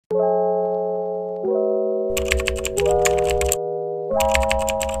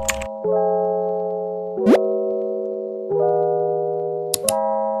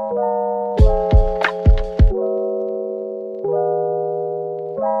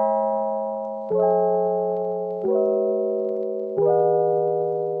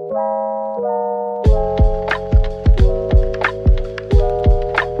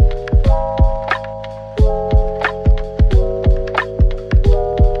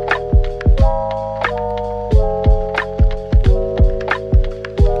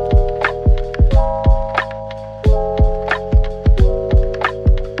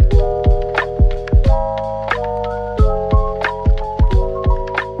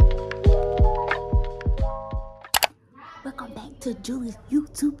Welcome back to Julie's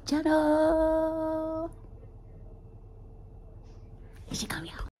YouTube channel. Here she come,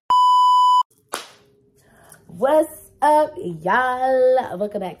 y'all. What's up, y'all?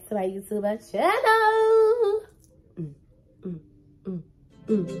 Welcome back to my YouTube channel.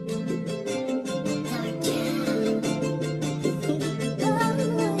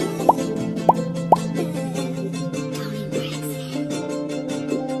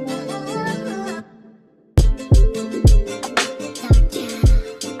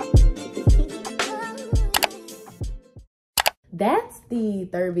 That's the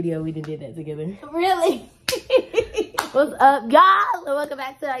third video we did that together. Really? What's up, y'all? Welcome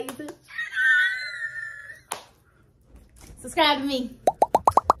back to our YouTube channel. Subscribe to me.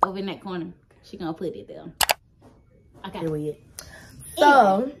 Over in that corner. She gonna put it there. Okay. Period.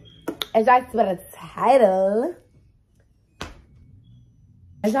 So, as y'all can see by the title,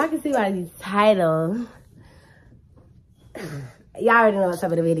 y'all already know what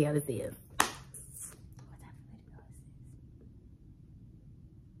type of the video this is.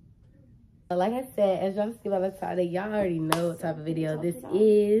 Like I said, as y'all see by the title, y'all already know what type of video this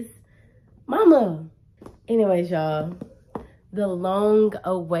is. Mama! Anyways, y'all, the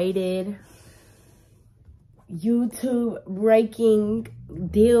long-awaited YouTube breaking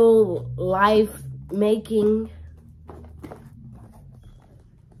deal life making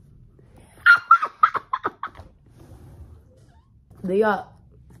do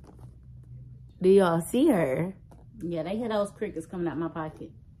y'all see her? Yeah, they hear those crickets coming out my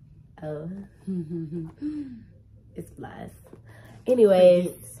pocket. Oh. It's flies.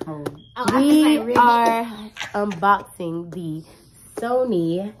 Anyways, we are unboxing the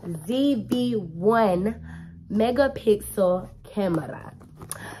SONY ZV-1 megapixel camera.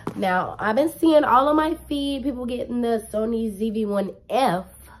 Now, I've been seeing all of my feed, people getting the SONY ZV-1F,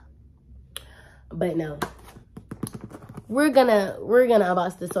 but no. We're gonna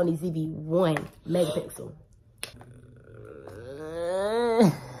unbox the SONY ZV-1 megapixel.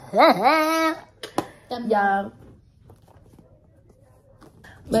 Y'all.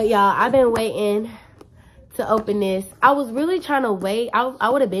 But y'all, I've been waiting to open this. I was really trying to wait. I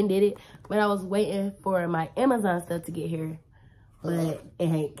would have been did it, but I was waiting for my Amazon stuff to get here. But it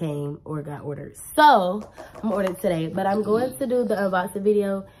ain't came or got ordered. So, I'm ordered today. But I'm going to do the unboxing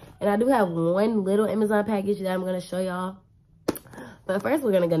video. And I do have one little Amazon package that I'm going to show y'all. But first,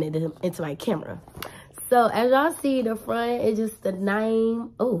 we're going to go into my camera. So, as y'all see, the front is just the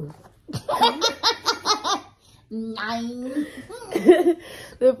name. Oh. Nine.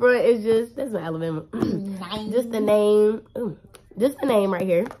 The front is just, that's my Alabama. Just the name. Ooh, just the name right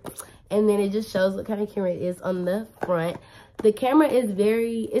here. And then it just shows what kind of camera it is on the front. The camera is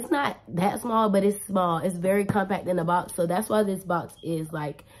it's not that small, but it's small. It's very compact in the box. So that's why this box is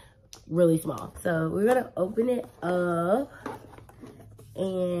like really small. So we're going to open it up.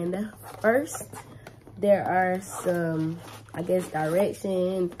 And first, there are some, I guess,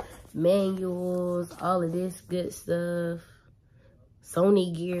 directions, manuals, all of this good stuff,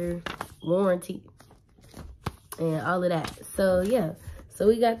 Sony gear, warranty, and all of that. So yeah, so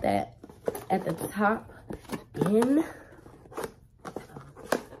we got that at the top. Then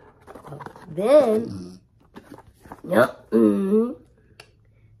yep, y'all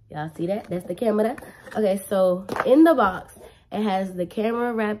see that? That's the camera. Okay, so in the box, it has the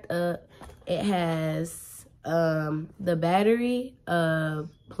camera wrapped up. It has the battery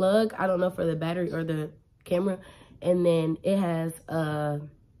plug, I don't know, for the battery or the camera, and then it has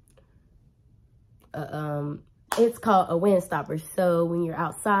it's called a wind stopper. So when you're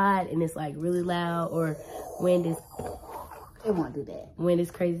outside and it's like really loud, or wind is, It won't do that. Wind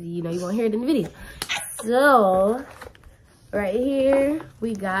is crazy, you know, you won't hear it in the video. So right here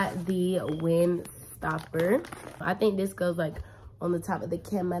we got the wind stopper. I think this goes like on the top of the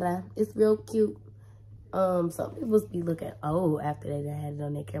camera. It's real cute. Some people be looking old after they had it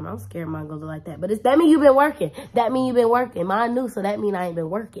on their camera. I'm scared mine gonna look like that. But that mean you've been working. That mean you've been working. Mine new, so that mean I ain't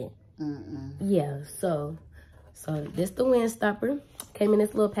been working. Yeah, so So this the wind stopper. Came in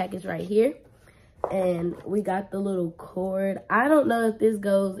this little package right here. And we got the little cord. I don't know if this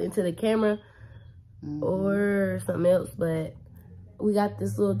goes into the camera or something else, but we got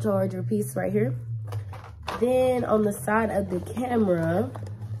this little charger piece right here. Then on the side of the camera,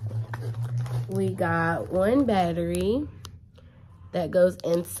 we got one battery that goes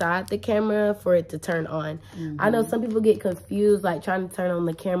inside the camera for it to turn on. I know some people get confused, like trying to turn on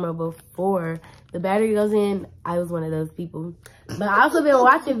the camera before the battery goes in. I was one of those people. But I also been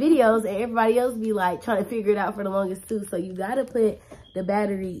watching videos and everybody else be like trying to figure it out for the longest too. So you gotta put the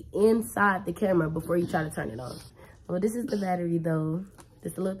battery inside the camera before you try to turn it on. Well, this is the battery though.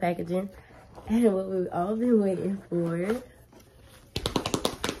 Just a little packaging. And what we've all been waiting for.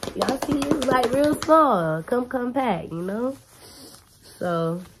 Y'all see, it's like real small, compact, you know?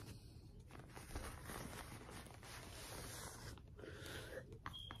 So,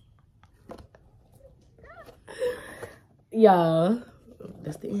 y'all,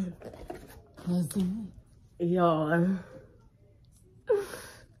 that's the end. Y'all.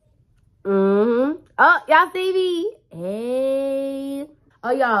 Oh, y'all see me? Hey.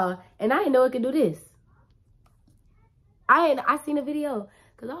 Oh, y'all, and I didn't know it could do this. I seen a video,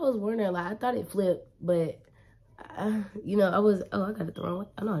 because I was wondering, like, I thought it flipped, but, you know, I got it the wrong way.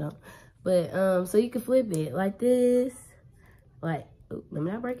 I know I don't. But, so you can flip it like this. Like, ooh, let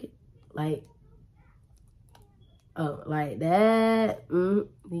me not break it. Like, oh, like that. You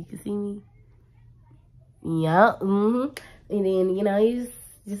can see me. Yeah. And then, you know, you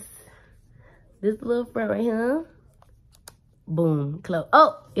just this little front right here. Boom, close.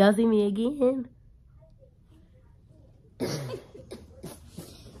 Oh, y'all see me again.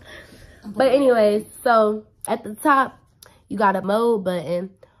 But anyways, so at the top, you got a mode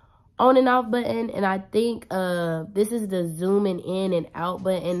button, on and off button, and I think this is the zooming in and out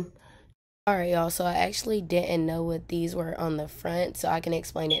button. All right, y'all, so I actually didn't know what these were on the front, so I can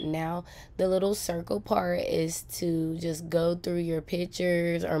explain it now. The little circle part is to just go through your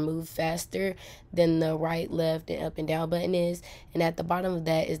pictures or move faster than the right, left, and up and down button is. And at the bottom of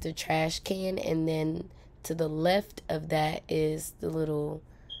that is the trash can, and then to the left of that is the little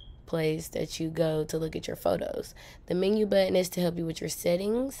place that you go to look at your photos. The menu button is to help you with your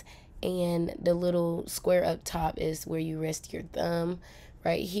settings, and the little square up top is where you rest your thumb.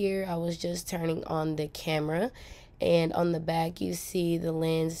 Right here, I was just turning on the camera, and on the back, you see the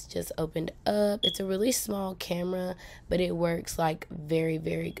lens just opened up. It's a really small camera, but it works like very,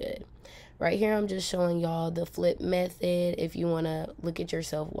 very good. Right here, I'm just showing y'all the flip method if you want to look at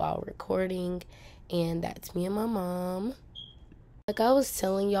yourself while recording, and that's me and my mom. Like I was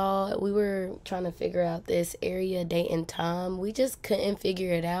telling y'all, we were trying to figure out this area, date, and time. We just couldn't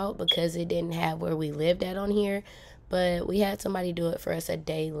figure it out because it didn't have where we lived at on here. But we had somebody do it for us a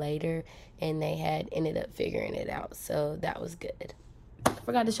day later, and they had ended up figuring it out. So that was good. I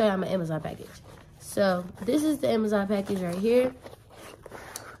forgot to show y'all my Amazon package. So this is the Amazon package right here.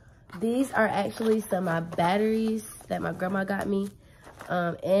 These are actually some of my batteries that my grandma got me,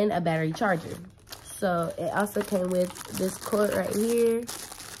 and a battery charger. So it also came with this cord right here.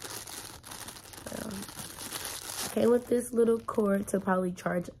 Came with this little cord to probably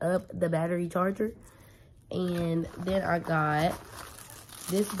charge up the battery charger. And then I got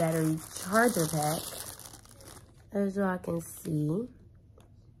this battery charger pack, as y'all can see.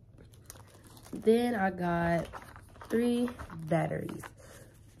 Then I got 3 batteries.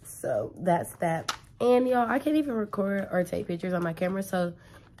 So that's that. And y'all, I can't even record or take pictures on my camera. So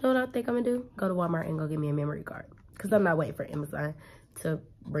you know what I think I'm gonna do? Go to Walmart and go get me a memory card. Because I'm not waiting for Amazon to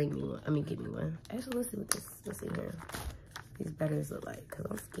bring me one. I mean, give me one. Actually, let's see what this, let's see here. These batteries look like, because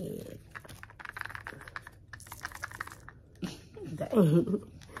I'm scared. Dang.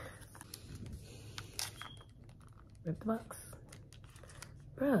 Rip the box.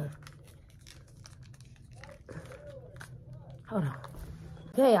 Bruh. Hold on.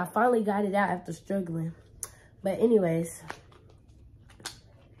 Okay, I finally got it out after struggling. But anyways,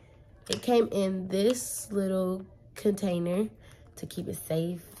 it came in this little container to keep it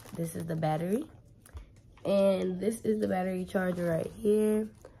safe. This is the battery. And this is the battery charger right here.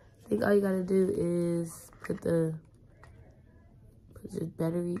 I think all you gotta do is put the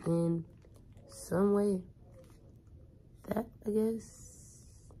battery in some way. That, I guess.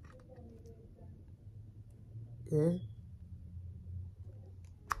 Yeah.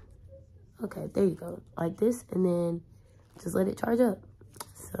 Okay, there you go. Like this, and then just let it charge up.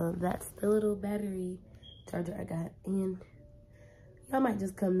 So that's the little battery charger I got. And y'all might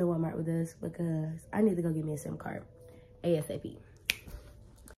just come to Walmart with us because I need to go get me a SIM card ASAP.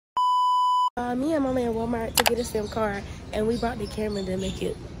 Me and Mama in Walmart to get a SIM card, and we brought the camera to make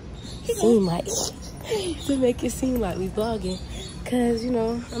it seem like to make it seem like we vlogging. Cause you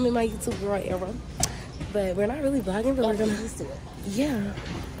know, I'm in my YouTube girl era. But we're not really vlogging, but we're gonna yeah.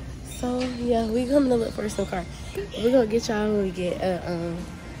 So yeah, we coming to look for a SIM card. We're gonna get y'all when we get a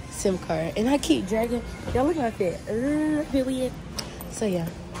SIM card. And I keep dragging. Y'all look like that. Really? So yeah.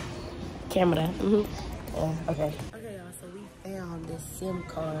 Camera. Okay. Okay, y'all. So we found this SIM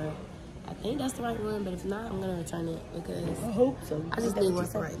card. I think that's the right one, but if not, I'm gonna return it because I hope so. I just need one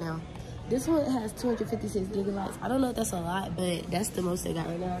for right now. This one has 256 gigabytes. I don't know if that's a lot, but that's the most they got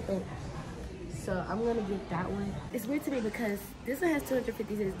right now, I think. So I'm gonna get that one. It's weird to me because this one has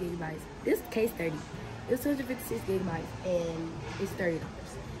 256 gigabytes. This case 30. It's 256 gigabytes and it's $30.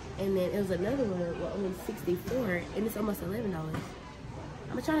 And then it was another one with only 64 and it's almost $11.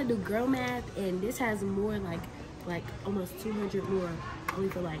 I'm trying to do girl math and this has more like almost 200 more only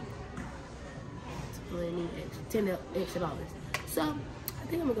for like $10 extra. So I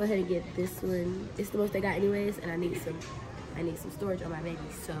think I'm gonna go ahead and get this one. It's the most they got anyways, and I need some storage on my baby.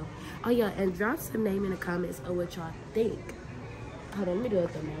 So oh yeah, and drop some name in the comments of what y'all think. Hold on, let me do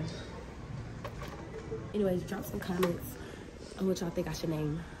it though now. Anyways, drop some comments on what y'all think I should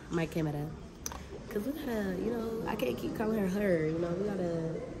name my camera. Cause we gotta, you know, I can't keep calling her, you know, we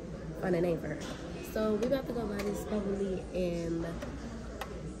gotta find a name for her. So we about to go buy this probably and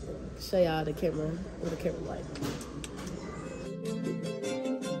show y'all the camera, what the camera like.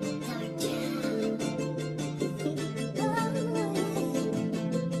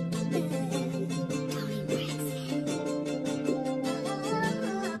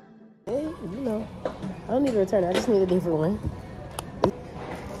 Hey, you know, I don't need to return it, I just need a different one.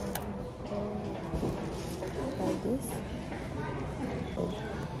 Like this.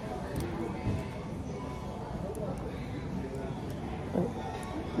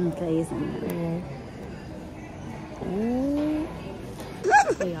 Okay, it's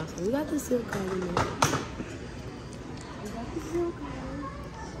Hey y'all, so we got the SIM card in there.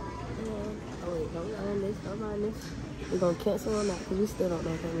 Oh wait, don't mind this, don't mind this. We're gonna cancel on that because we still don't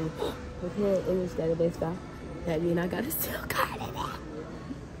know what that means. Okay, image database file. That means I got a SIM card in there. Oh,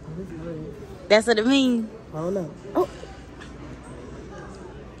 this is weird. That's what it means. I don't know. Oh!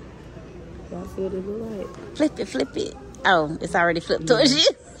 Y'all see what it look like? Flip it. Oh, it's already flipped towards you.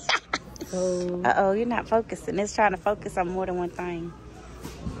 So, you're not focusing. It's trying to focus on more than one thing.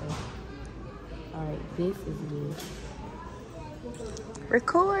 alright, this is me.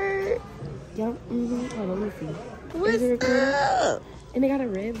 Record. Yep, hold on, let me see. What's up? And they got a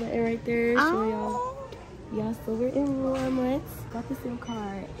red button right there. Show Oh. y'all. So we're in Walmart. Got the SIM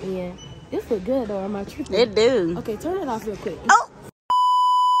card. And this look good though. Am I tripping? It do. Okay, turn it off real quick. Oh.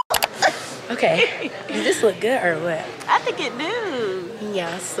 Okay. Does this look good or what? I think it do.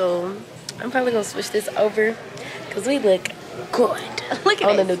 Yeah, so I'm probably gonna switch this over because we look good Look at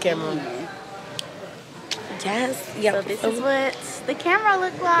on the this. new camera. Yes. Yeah. So this is what the camera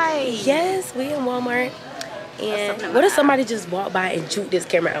look like. Yes, we in Walmart. And something what if about- somebody just walked by and juked this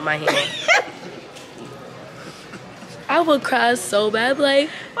camera out of my hand? I would cry so bad. Like,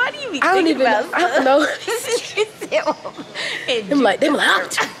 Why do you be I don't thinking even. about I don't know. stuff? I'm like,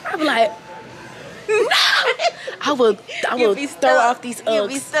 I'm like, no. I will be throw stuck. off these You'll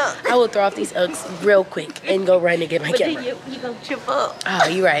be Uggs. stuck. I will throw off these Uggs real quick and go run and get my But camera. then you gonna trip up. Oh,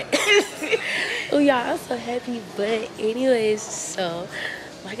 you're right. Oh, yeah, I'm so happy. But anyways, so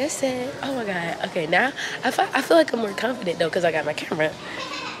like I said, oh my God. Okay, now I feel like I'm more confident though because I got my camera.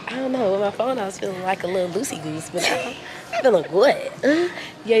 I don't know. With my phone, I was feeling like a little loosey goose, but now I'm feeling good.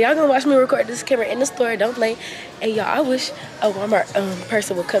 Yeah, y'all gonna watch me record this camera in the store. Don't play. And y'all, I wish a Walmart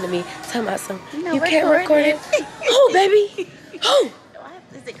person would come to me talking about something. You can't record it. Oh, baby. Oh.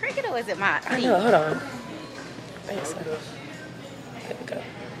 Is it cricket or is it mine? I know. Hold on. Wait, so. There we go.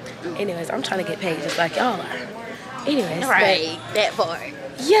 Anyways, I'm trying to get paid just like y'all are. Anyways, Right, that part.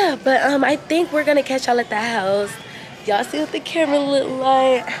 yeah, but I think we're gonna catch y'all at the house. Y'all see what the camera look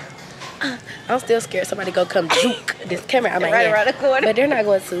like? I'm still scared somebody go come juke this camera out my Right hand. around the corner. But they're not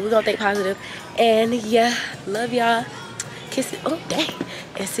going to. We're gonna think positive. And yeah, love y'all. Kiss it. Oh dang.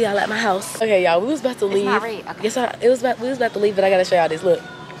 And see y'all at my house. Okay, y'all, we was about to leave. not red. Okay. Yes, we was about to leave, but I gotta show y'all this. Look.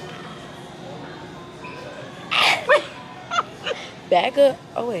 Back up.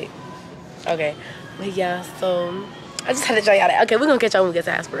 Oh wait. Okay. But yeah, so I just had to show y'all that. Okay, we're gonna catch y'all when we get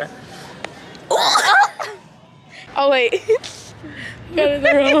to Aspera. Oh wait. Got it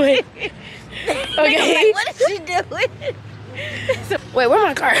the wrong way. Okay. What is she doing? Wait, where's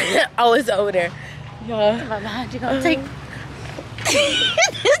my car? Oh, it's over there. Yeah. My behind you gonna take.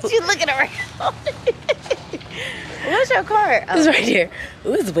 You looking around. Where's your car? It's right here.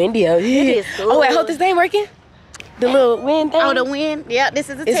 Ooh, it's windy out here. is Oh wait, I cool. hope this ain't working. The little wind thing. Oh, the wind. Yeah, this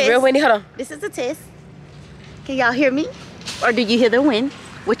is a test. It's real windy. Hold on. This is a test. Can y'all hear me? Or do you hear the wind?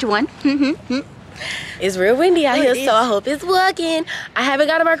 Which one? It's real windy out here, so I hope it's working. I haven't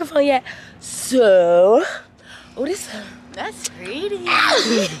got a microphone yet, so... Oh, That's pretty.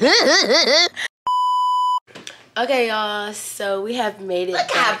 Okay, y'all, so we have made it.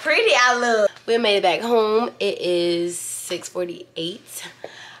 Look how pretty I look. We made it back home. It is 6:48.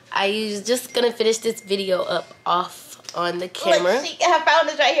 I just gonna finish this video up off on the camera. Look, her phone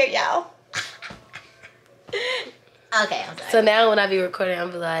is right here, y'all. Okay, I'm sorry. So now when I be recording, I'll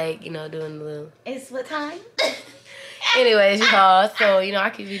be like, you know, doing the little... It's what time? Anyways, y'all, so, you know, I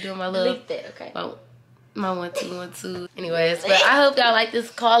could be doing my little... Leave it, okay. My 1 2 1 2. Anyways, but I hope y'all like this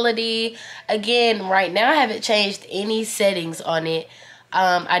quality. Again, right now I haven't changed any settings on it.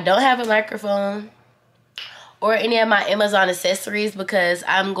 I don't have a microphone or any of my Amazon accessories because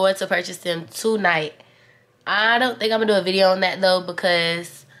I'm going to purchase them tonight. I don't think I'm gonna do a video on that though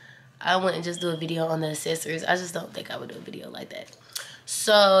because I wouldn't just do a video on the accessories. I just don't think I would do a video like that.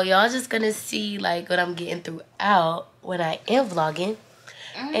 So y'all just gonna see like what I'm getting throughout when I am vlogging.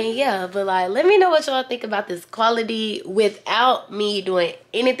 And yeah, but like, let me know what y'all think about this quality without me doing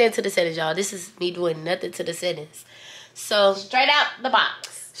anything to the settings, y'all. This is me doing nothing to the settings. So straight out the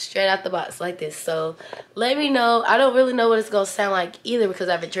box. Straight out the box like this. So let me know. I don't really know what it's gonna sound like either because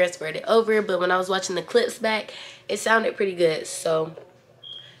I haven't transferred it over. But when I was watching the clips back, it sounded pretty good. So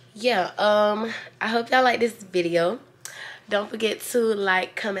yeah, I hope y'all like this video. Don't forget to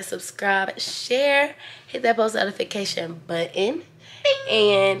like, comment, subscribe, share, hit that post notification button.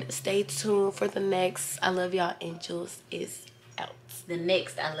 And stay tuned for the next I Love Y'all and Jules is out. The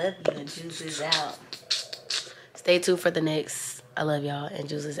next I Love You and Jules is out. Stay tuned for the next I Love Y'all and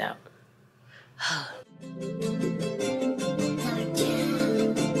Jules is out.